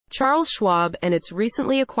Charles Schwab and its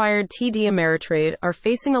recently acquired TD Ameritrade are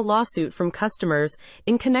facing a lawsuit from customers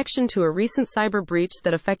in connection to a recent cyber breach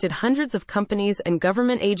that affected hundreds of companies and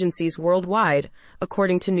government agencies worldwide,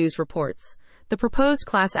 according to news reports. The proposed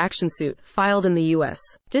class action suit, filed in the U.S.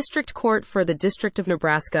 District Court for the District of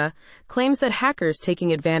Nebraska, claims that hackers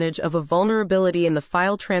taking advantage of a vulnerability in the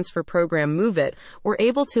file transfer program MOVEit were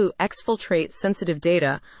able to exfiltrate sensitive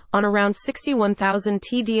data on around 61,000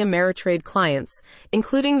 TD Ameritrade clients,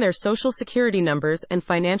 including their social security numbers and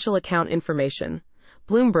financial account information.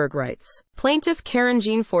 Bloomberg writes. Plaintiff Keren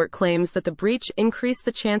Jeanfort claims that the breach increased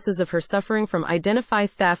the chances of her suffering from identity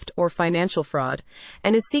theft or financial fraud,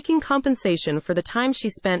 and is seeking compensation for the time she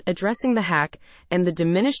spent addressing the hack and the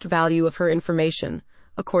diminished value of her information,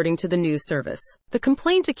 according to the news service. The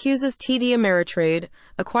complaint accuses TD Ameritrade,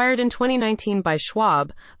 acquired in 2019 by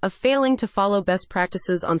Schwab, of failing to follow best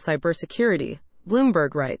practices on cybersecurity.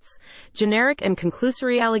 Bloomberg writes, generic and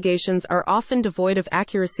conclusory allegations are often devoid of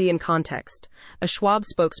accuracy and context. A Schwab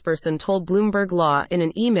spokesperson told Bloomberg Law in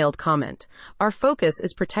an emailed comment, "Our focus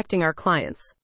is protecting our clients."